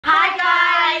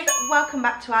welcome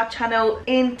back to our channel.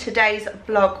 In today's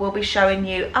vlog we'll be showing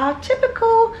you our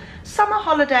typical summer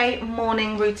holiday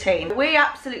morning routine. We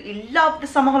absolutely love the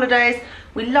summer holidays.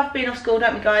 We love being off school,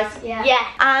 don't we guys? Yeah.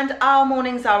 And our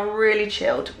mornings are really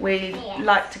chilled. We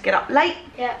like to get up late.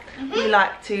 Yeah. We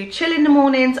like to chill in the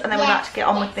mornings, and then we like to get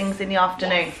on with things in the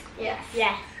afternoon. Yes.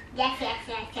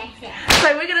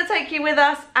 So we're going to take you with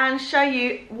us and show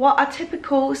you what a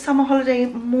typical summer holiday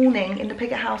morning in the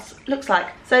Piggott house looks like.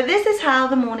 So this is how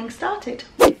the morning started.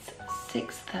 It's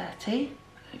 6:30,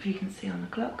 if you can see on the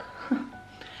clock.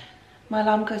 My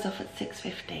alarm goes off at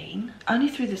 6:15. Only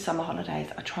through the summer holidays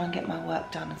I try and get my work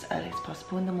done as early as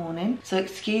possible in the morning. So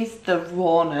excuse the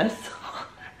rawness.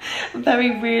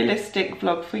 Very realistic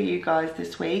vlog for you guys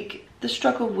this week. The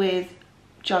struggle with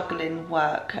juggling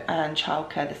work and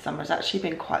childcare this summer has actually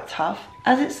been quite tough.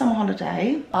 As it's summer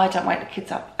holiday, I don't wake the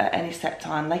kids up at any set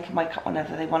time. They can wake up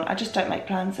whenever they want. I just don't make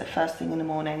plans at first thing in the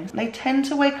morning. They tend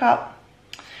to wake up,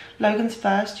 Logan's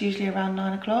first, usually around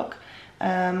 9 o'clock.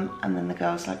 And then the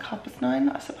girls like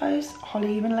 9:30, I suppose.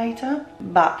 Holly even later.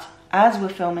 But as we're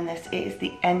filming this, it is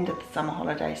the end of the summer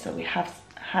holiday, so we have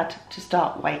had to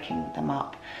start waking them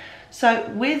up. So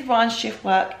with Ryan's shift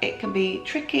work, it can be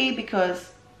tricky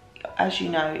because, as you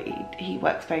know, he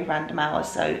works very random hours.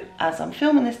 So as I'm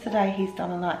filming this today, he's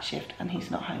done a night shift and he's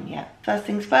not home yet. First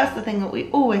things first, the thing that we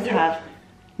always have,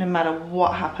 no matter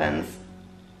what happens, is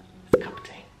a cup of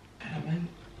tea.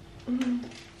 Good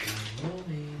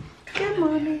morning. Good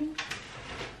morning.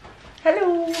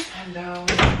 Hello. Hello.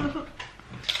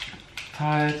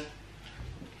 Tired?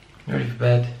 You ready for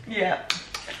bed? Yeah.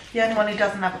 The only one who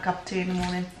doesn't have a cup of tea in the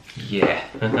morning. Yeah.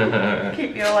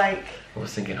 Keep you awake. I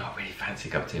was thinking, oh, I really fancy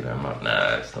a cup of tea, but I'm like,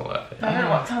 no, it's not worth it. I don't know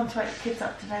what time to wake the kids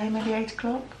up today, maybe 8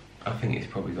 o'clock? I think it's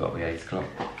probably got to be 8 o'clock.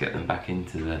 Get them back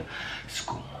into the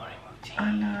school morning routine.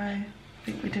 I know. I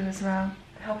think we do as well.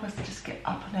 Help us to just get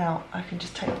up and out. I can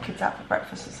just take the kids out for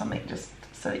breakfast or something, just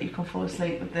so that you can fall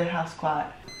asleep with the house quiet.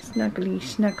 Snuggly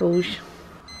snuggles.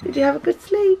 Did you have a good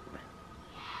sleep?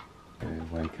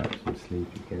 Wake up some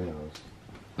sleepy girls.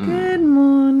 Good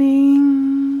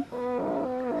morning.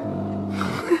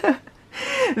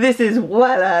 This is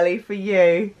well early for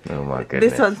you. Oh my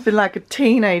goodness. This one's been like a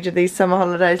teenager these summer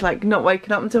holidays, like not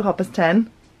waking up until 10:30.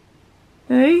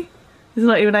 Hey? It's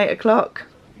not even 8 o'clock.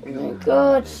 Oh my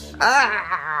god.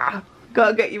 Ah!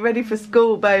 Gotta get you ready for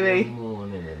school, baby. Good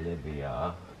morning,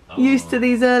 Olivia. Used to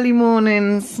these early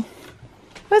mornings.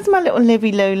 Where's my little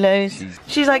Livy Lolos?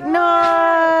 She's like, no!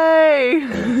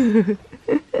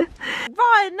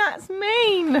 Ryan, that's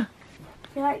mean!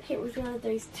 I feel like it was one of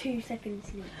those 2-second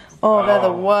sleeps. Oh, they're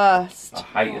the worst.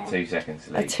 I hate a 2-second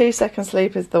sleep. A 2-second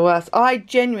sleep is the worst. I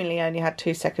genuinely only had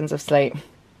 2 seconds of sleep.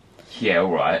 Yeah,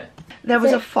 alright. There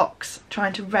was a fox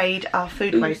trying to raid our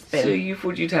food waste bin. So you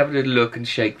thought you'd have a little look and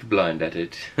shake the blind at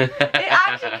it? It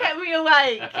actually kept me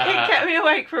awake. It kept me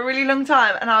awake for a really long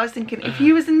time, and I was thinking, if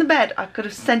you was in the bed, I could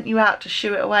have sent you out to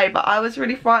shoo it away, but I was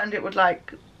really frightened it would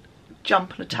like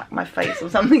jump and attack my face or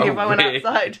something if I went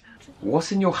outside.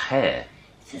 What's in your hair?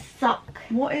 It's a sock.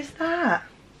 What is that?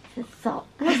 It's a sock.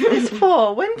 What's this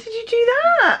for? When did you do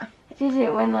that? I did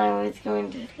it when I was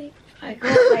going to sleep. I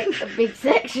got like a big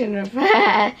section of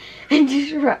hair and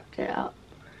just wrapped it up.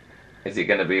 Is it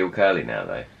going to be all curly now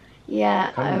though?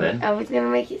 Yeah, Come on, then. I was going to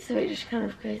make it so it just kind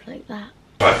of goes like that.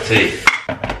 Right, tea.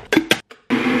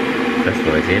 That's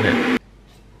noisy, isn't it?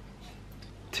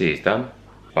 Tea is done.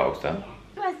 Bottle's done.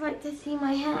 You guys like to see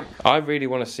my hair? I really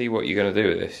want to see what you're going to do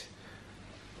with this.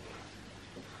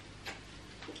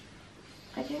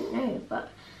 I don't know, but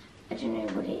I don't know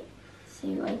what it. So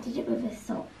I did it with a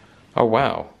sock. Oh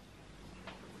wow.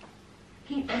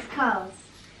 Keep those curls.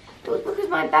 It was because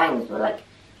my bangs were like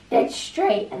dead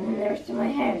straight, and then the rest of my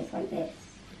hair is like this.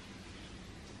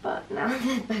 But now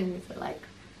the bangs are like.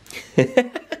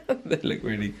 They look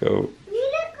really cool.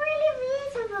 You look really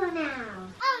beautiful now.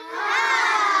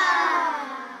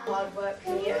 Hard work,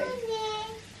 Leo.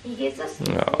 He gives us.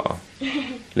 Aww.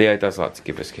 Leo does like to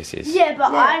give us kisses. Yeah,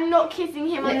 but I'm not kissing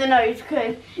him on the nose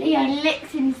because he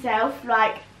licks himself,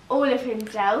 like all of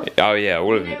himself. Oh yeah,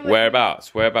 all of it.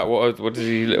 Whereabouts? Whereabouts? What does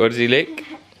he lick?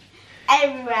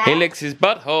 Everywhere. He licks his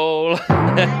butthole.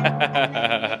 And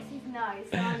he licks his nose,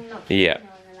 so I'm not kissing Yeah. him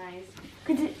on the nose.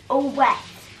 Because it's all wet.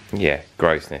 Yeah,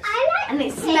 grossness. And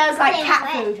it smells like cat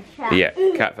food. Yeah,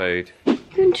 cat food. I'm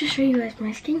going to show you guys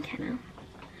my skincare now.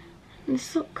 And the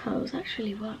sock curls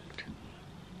actually worked.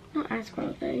 Not as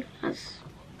well though as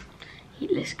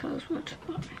heatless curls would,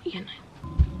 but you know.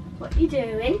 What are you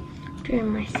doing? Doing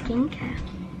my skincare.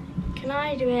 Can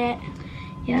I do it?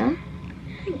 Yeah.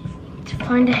 To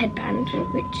find a headband,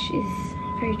 which is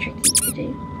very tricky to do.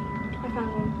 I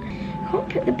found one. I can't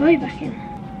put the bow back in.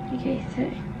 Okay,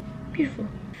 so beautiful.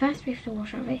 First we have to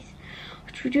wash our face,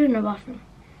 which we do in the bathroom.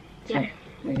 So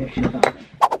we go to the bathroom.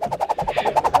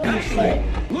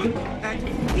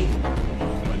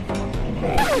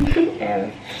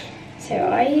 So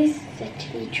I use the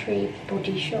Tea Tree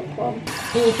Body Shop one.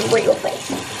 You need to wet your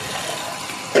face.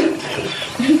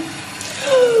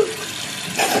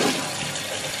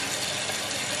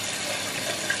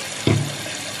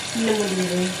 No,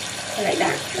 I like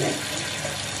that.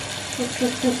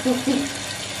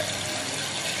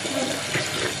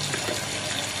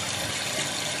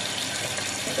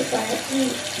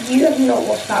 You have not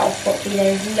washed that off properly.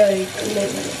 There's loads of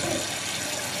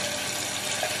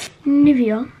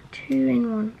Olivia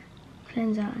 2-in-1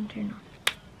 cleanser and toner.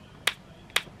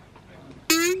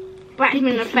 Whack him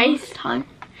in the face. Time.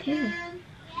 Yeah.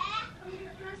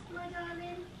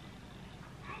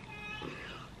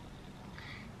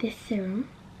 This serum.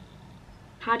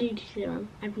 How do you do serum?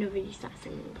 I've never used that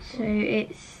serum before. So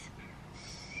it's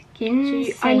skin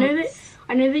So I know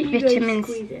that you vitamins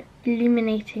go squeeze it.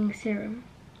 illuminating serum,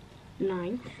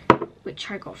 Nice. which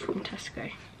I got from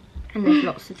Tesco, and there's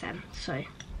lots of them. So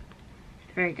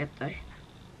very good though.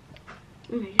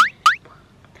 Oh my god.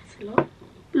 That's a lot.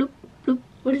 Bloop bloop.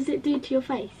 What does it do to your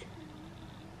face?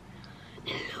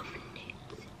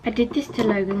 I did this to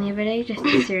Logan the other day, just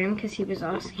the serum, because he was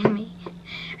asking me,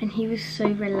 and he was so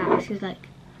relaxed. He was like,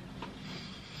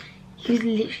 he was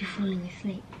literally falling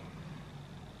asleep.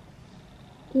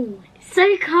 Ooh, it's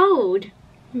so cold.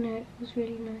 No, it was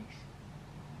really nice.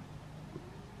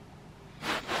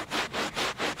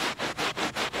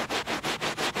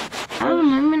 At the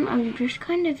moment, I'm just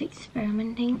kind of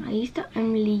experimenting. I used to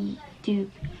only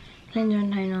do cleanser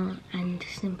and toner and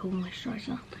simple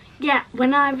moisturiser. Yeah,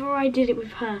 whenever I did it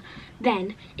with her,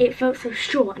 then it felt so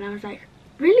short, and I was like,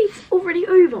 really? It's already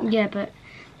over? Yeah, but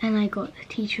then I got the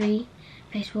Tea Tree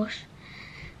face wash,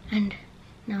 and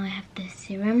now I have the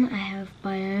serum. I have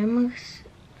Bioma's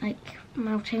like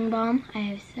melting balm. I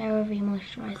have CeraVe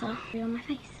moisturiser on my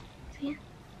face. So yeah.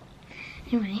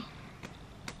 Anyway,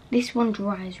 this one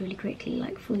dries really quickly,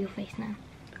 like for your face now.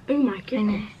 Oh my I know.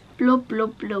 goodness. Blob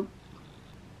blob blob.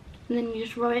 And then you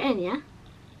just rub it in, yeah?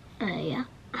 Yeah.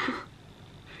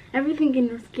 Everything in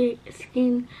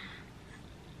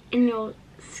your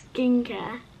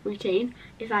skincare routine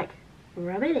is like,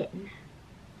 rub it in.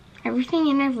 Everything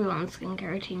in everyone's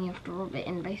skincare routine, you have to rub it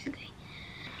in, basically.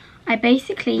 I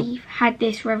basically had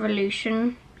this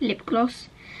Revolution lip gloss,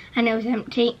 and it was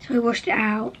empty, so I washed it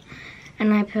out,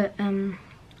 and I put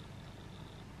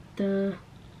the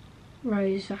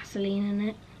rose Vaseline in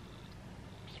it.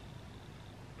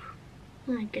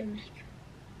 My goodness.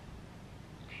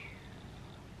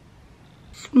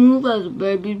 Smooth as a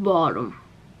baby's bottom.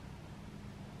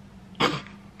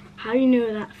 How do you know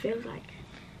what that feels like?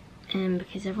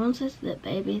 Because everyone says that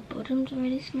baby's bottoms are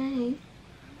really smooth.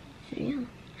 So yeah.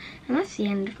 And that's the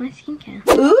end of my skincare.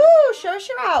 Ooh, show us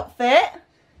your outfit.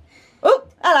 Oh,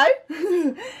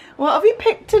 hello. What have you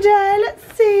picked today? Let's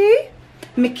see.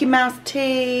 Mickey Mouse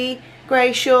tee,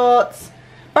 grey shorts.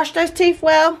 Brush those teeth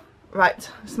well. Right,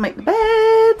 let's make the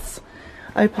beds.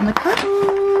 Open the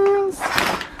curtains.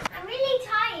 I'm really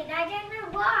tired, I don't know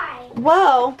why.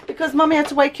 Well, because Mummy had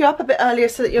to wake you up a bit earlier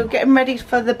so that you're getting ready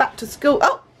for the back to school.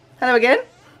 Oh, hello again.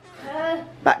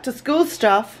 Back to school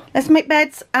stuff. Let's make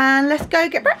beds and let's go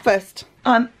get breakfast.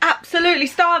 I'm absolutely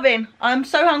starving. I'm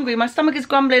so hungry. My stomach is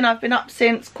grumbling. I've been up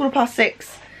since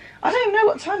 6:15. I don't even know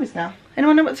what time is now.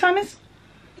 Anyone know what the time is?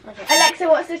 Alexa,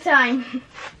 what's the time?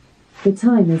 The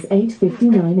time is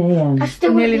 8:59 a.m. I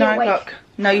still Nearly wouldn't be 9 awake. o'clock.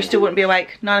 No, you still wouldn't be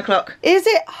awake. 9 o'clock. Is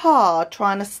it hard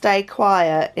trying to stay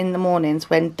quiet in the mornings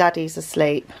when Daddy's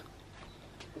asleep?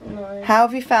 No. How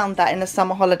have you found that in the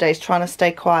summer holidays, trying to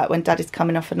stay quiet when Daddy's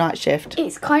coming off a night shift?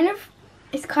 It's kind of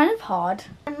hard.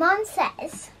 My mum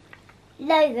says,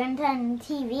 Logan, turn the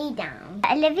TV down.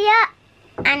 Olivia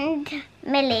and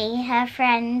Millie, her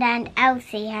friend, and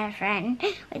Elsie, her friend,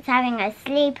 was having a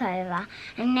sleepover,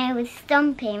 and they were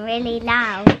stomping really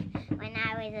loud when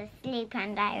I was asleep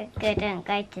and I couldn't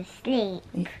go to sleep.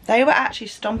 They were actually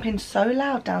stomping so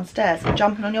loud downstairs and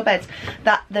jumping on your beds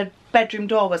that the bedroom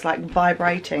door was like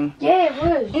vibrating. Yeah, it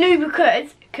was. No,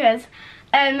 because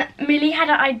Millie had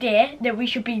an idea that we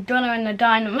should be Donna and the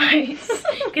Dynamos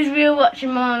because we were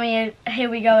watching Mummy Here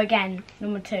We Go Again,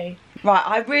 number 2. Right,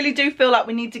 I really do feel like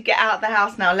we need to get out of the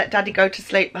house now. Let Daddy go to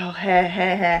sleep. Oh,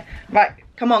 hair. Right,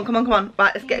 come on. Right,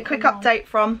 let's get a quick update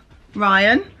from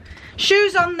Ryan.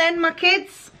 Shoes on then, my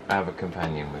kids. I have a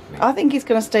companion with me. I think he's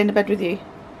going to stay in the bed with you.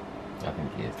 I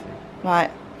think he is too.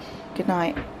 Right, good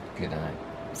night. Good night.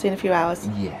 See you in a few hours.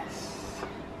 Yes.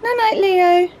 Night,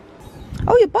 Leo.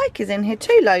 Oh, your bike is in here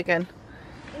too, Logan.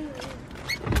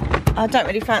 I don't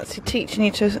really fancy teaching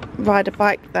you to ride a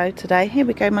bike though today. Here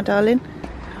we go, my darling.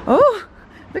 Oh,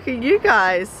 look at you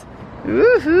guys.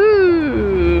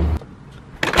 Woohoo!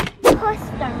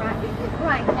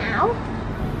 Right now.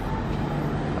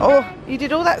 Oh, you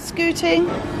did all that scooting?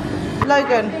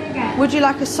 Logan, would you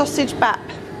like a sausage bap?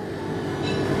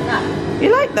 No.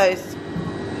 You like those?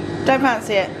 Don't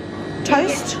fancy it?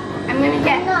 Toast? I'm going to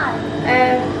get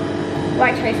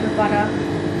white toast with butter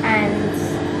and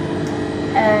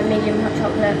medium hot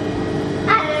chocolate.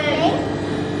 Actually,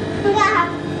 I'm going to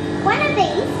have one of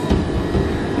these.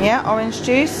 Yeah, orange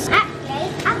juice. Actually,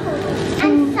 apple juice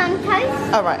and some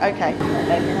toast. Alright, okay.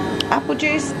 Apple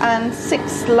juice and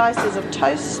 6 slices of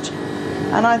toast.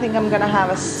 And I think I'm going to have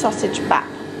a sausage bap.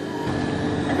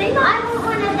 I want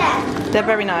one of them. They're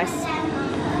very nice. Mum,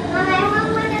 I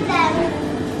want one of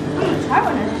them. Try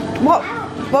one of them. What?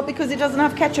 What, because it doesn't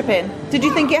have ketchup in? Did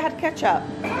you think it had ketchup?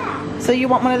 Yeah. So you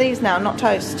want one of these now, not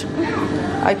toast?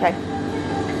 Okay.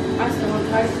 I still want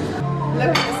toast. Look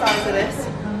at the size of this.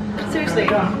 Seriously.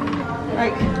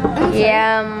 Like,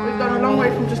 Yeah. we've gone a long way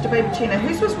from just a baby tuna.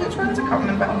 Which ones? I can't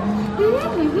remember.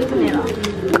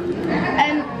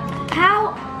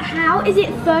 How is it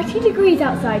 30 degrees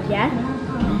outside, yeah?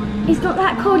 It's not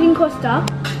that cold in Costa.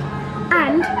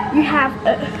 And you have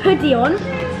a hoodie on.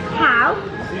 How?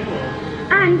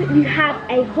 And you have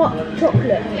a hot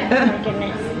chocolate. Oh my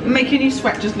goodness. Making you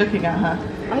sweat just looking at her.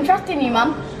 I'm trusting you,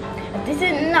 Mum. If this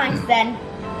isn't nice then.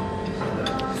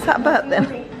 Is that a burp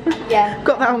then? Yeah.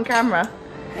 Got that on camera?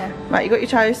 Yeah. Right, you got your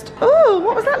toast. Oh,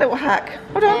 what was that little hack?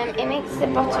 Hold on. It makes the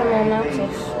butter more melted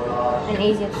and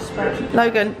easier to spread.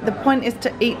 Logan, the point is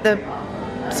to eat the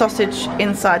sausage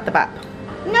inside the bap.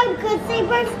 No, because they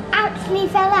both actually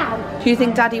fell out. Do you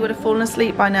think Daddy would have fallen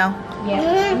asleep by now?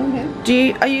 Yeah.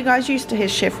 Are you guys used to his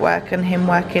shift work and him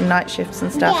working night shifts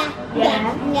and stuff?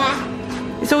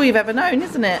 Yeah. It's all you've ever known,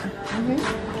 isn't it?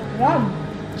 Yum.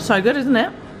 So good, isn't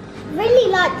it?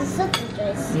 Really like the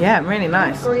sausages. Yeah, really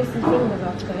nice. Greasy fingers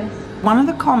after this. One of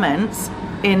the comments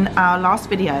in our last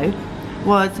video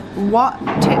was, what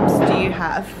tips do you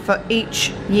have for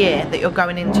each year that you're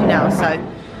going into now? So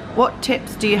what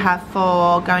tips do you have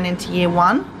for going into year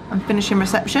 1 and finishing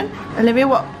reception? Olivia,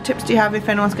 what tips do you have if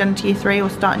anyone's going into year 3 or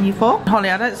starting year 4? Holly,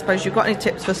 I don't suppose you've got any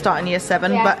tips for starting year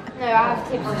 7, Yeah. but No, I have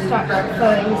tips to start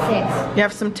for in 6. you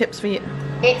have some tips for you.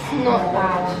 It's not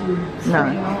bad. It's No.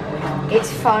 really not.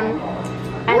 It's fun.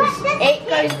 And it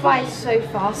goes by so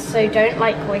fast, so don't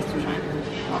waste your time.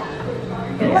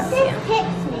 What does tips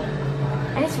mean?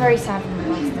 And it's very sad when the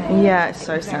last day. Yeah, it's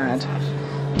so sad.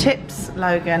 Tips,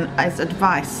 Logan, is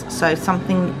advice, so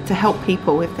something to help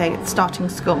people if they're starting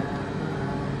school.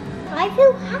 I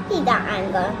feel happy that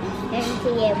I'm going into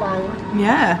year 1.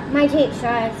 Yeah. My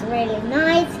teacher is really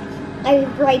nice. Every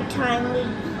break time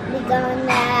we go in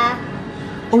there.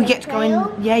 Oh, you get to go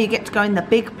in, yeah, you get to go in the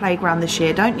big playground this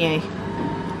year, don't you?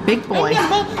 Big boy.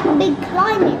 And a big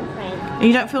climbing thing. And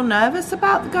you don't feel nervous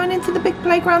about going into the big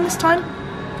playground this time?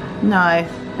 No.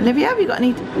 Olivia, have you got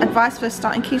any advice for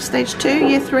starting Key Stage 2,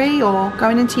 year 3, or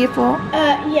going into year 4?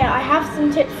 Yeah, I have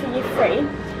some tips for year 3.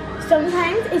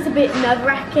 Sometimes it's a bit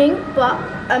nerve-wracking, but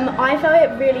I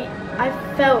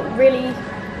felt really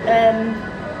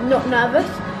not nervous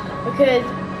because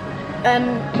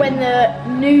when the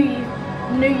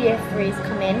new year 3s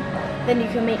come in, then you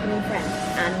can make new friends,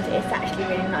 and it's actually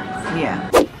really nice. Yeah.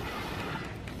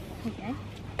 Okay.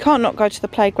 Can't not go to the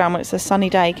playground when it's a sunny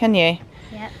day, can you?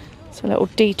 Yep. It's a little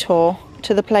detour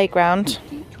to the playground.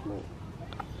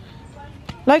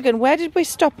 Logan, where did we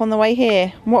stop on the way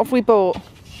here? What have we bought?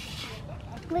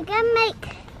 We're going to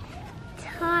make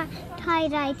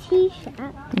tie-dye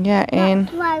T-shirt. Yeah, in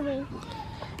That's why we...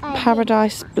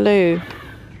 Paradise Blue.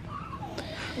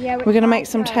 Yeah, We're going to make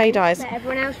some tie-dyes. So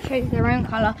everyone else chose their own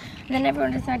colour, and then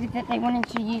everyone decided that they wanted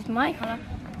to use my colour.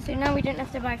 So now we don't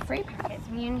have to buy 3 packets,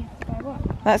 we only have to buy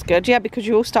 1. That's good, yeah, because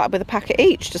you all started with a packet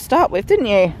each to start with, didn't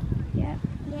you? Yeah.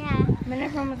 Yeah. And then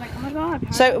everyone was like, oh my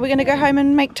god. So we're going to go home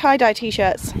and make tie-dye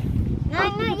T-shirts. No,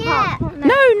 not yet.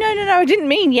 No, I didn't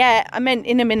mean yet. I meant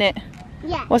in a minute.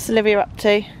 Yeah. What's Olivia up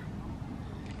to?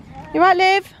 You right,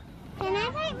 Liv? Can I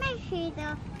take my shoes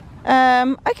off?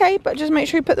 Okay, but just make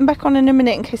sure you put them back on in a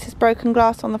minute in case there's broken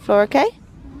glass on the floor, okay?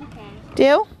 Okay.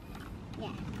 Deal? Yeah.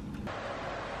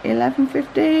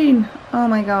 11:15. Oh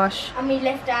my gosh. And we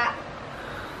left at...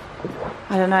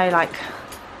 I don't know, like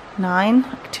 9,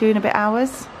 like 2 and a bit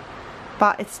hours.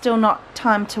 But it's still not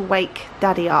time to wake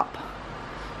Daddy up.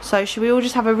 So should we all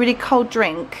just have a really cold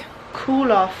drink,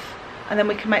 cool off, and then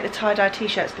we can make the tie-dye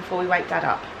T-shirts before we wake Dad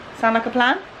up? Sound like a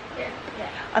plan? Yeah.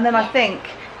 And then I think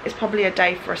it's probably a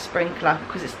day for a sprinkler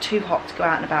because it's too hot to go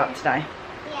out and about today.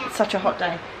 Yeah. It's such a hot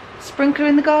day. sprinkler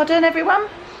in the garden, everyone?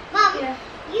 Mum,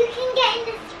 you can get in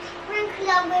the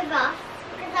sprinkler with us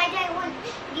because I don't want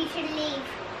you to leave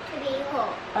to be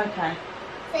hot. Okay.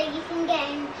 So you can get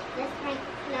in the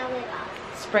sprinkler with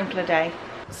us. Sprinkler day.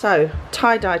 So,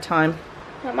 tie-dye time.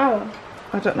 Not my one.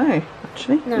 I don't know,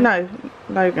 actually. No,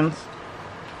 Logan's.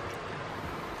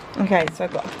 Okay, so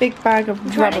I've got a big bag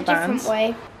of rubber bands.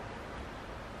 Way.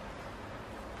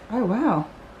 Oh, wow.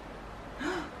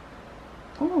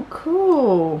 Oh,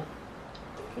 cool.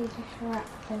 You just wrap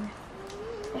them.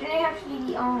 I don't know actually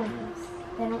the arms.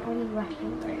 They're not really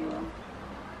wrapping very well.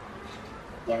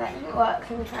 Yeah, that didn't work,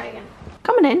 so we'll try again.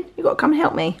 Coming in. You got to come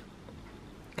help me.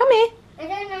 Come here. I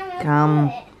don't know how to Come.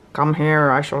 do it. Come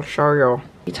here, I shall show you.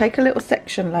 You take a little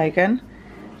section, Logan,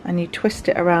 and you twist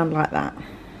it around like that.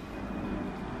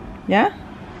 Yeah?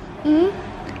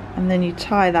 And then you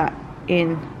tie that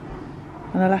in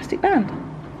an elastic band.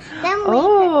 Then we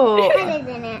Oh. put colours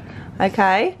in it.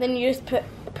 Okay. Then you just put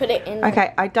it in.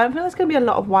 Okay, I don't think there's going to be a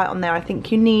lot of white on there. I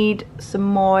think you need some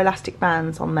more elastic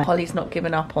bands on there. Holly's not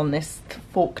given up on this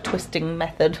fork twisting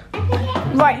method.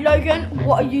 Right, Logan,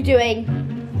 what are you doing?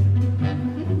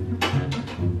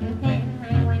 Put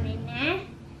my one in there.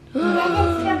 Then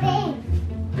let's drop it in.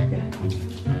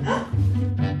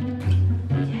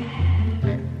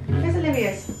 Here's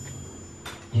Olivia's.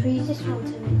 Should we use this one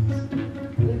to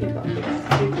Olivia's got a big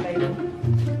scoop label.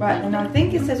 Right, and I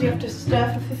think it says you have to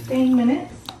stir for 15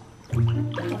 minutes.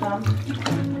 Hold on.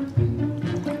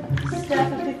 Stir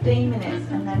for 15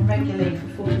 minutes and then regularly for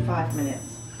 45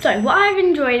 minutes. So what I've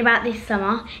enjoyed about this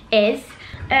summer is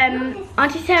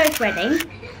Auntie Sarah's wedding.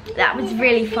 That was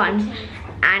really fun,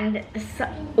 and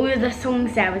all of the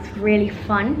songs there was really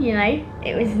fun. You know,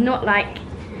 it was not like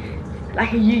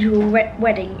a usual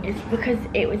wedding. It's because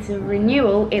it was a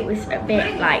renewal. It was a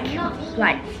bit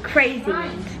like crazy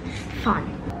and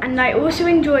fun. And I also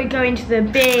enjoyed going to the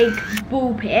big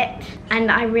ball pit, and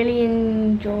I really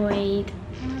enjoyed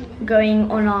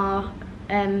going on our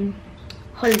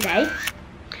holiday.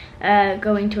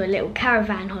 Going to a little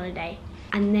caravan holiday,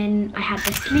 and then I had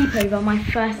the sleepover, my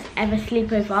first ever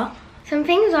sleepover. Some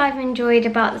things I've enjoyed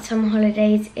about the summer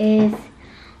holidays is,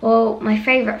 well, my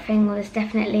favourite thing was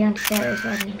definitely Auntie Sarah's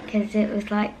wedding, because it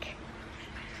was like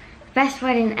the best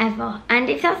wedding ever. And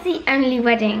if that's the only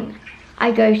wedding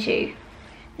I go to,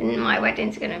 then my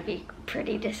wedding's gonna be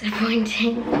pretty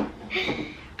disappointing.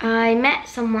 I met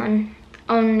someone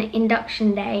on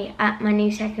induction day at my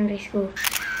new secondary school.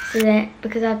 So that,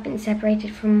 because I've been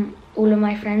separated from all of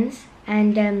my friends,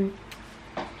 and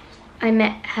I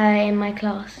met her in my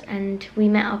class, and we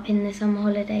met up in the summer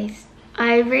holidays.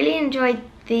 I really enjoyed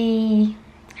the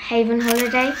Haven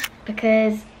holiday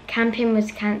because camping was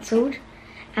cancelled,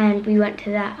 and we went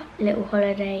to that little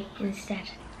holiday instead.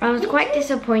 I was quite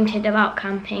disappointed about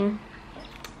camping.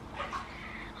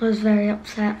 I was very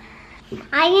upset.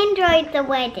 I enjoyed the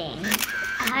wedding.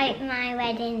 I hope my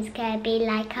wedding's gonna be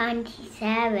like Auntie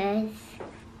Sarah's.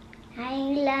 I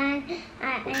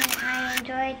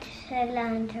enjoyed to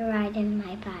learn to ride in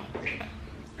my bike.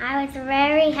 I was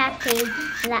very happy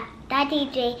that Daddy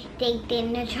digged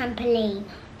in the trampoline.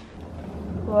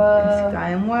 Whoa, It's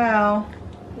going well.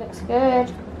 looks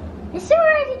good. It's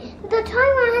already, the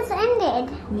timer has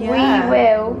ended. Yeah. We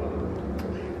will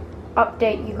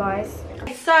update you guys.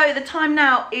 So the time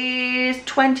now is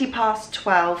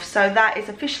 12:20, so that is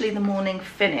officially the morning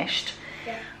finished.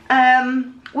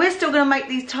 We're still going to make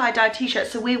these tie-dye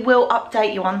t-shirts, so we will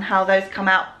update you on how those come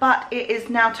out, but it is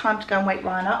now time to go and wake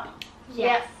Ryan up.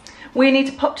 Yes. We need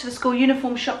to pop to the school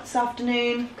uniform shop this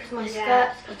afternoon. Because my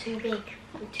skirts are too big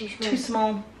or too small. Too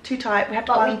small, too tight. We have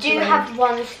to buy But we them do too have early.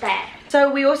 one spare. So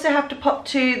we also have to pop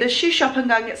to the shoe shop and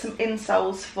go and get some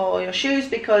insoles for your shoes,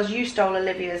 because you stole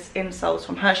Olivia's insoles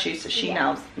from her shoes, so she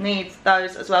now needs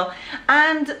those as well.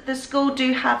 And the school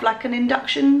do have like an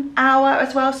induction hour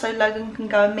as well, so Logan can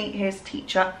go and meet his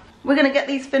teacher. We're going to get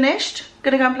these finished,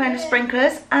 going to go and play in the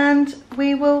sprinklers, and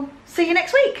we will see you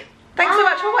next week. Thanks so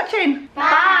much for watching.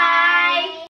 Bye.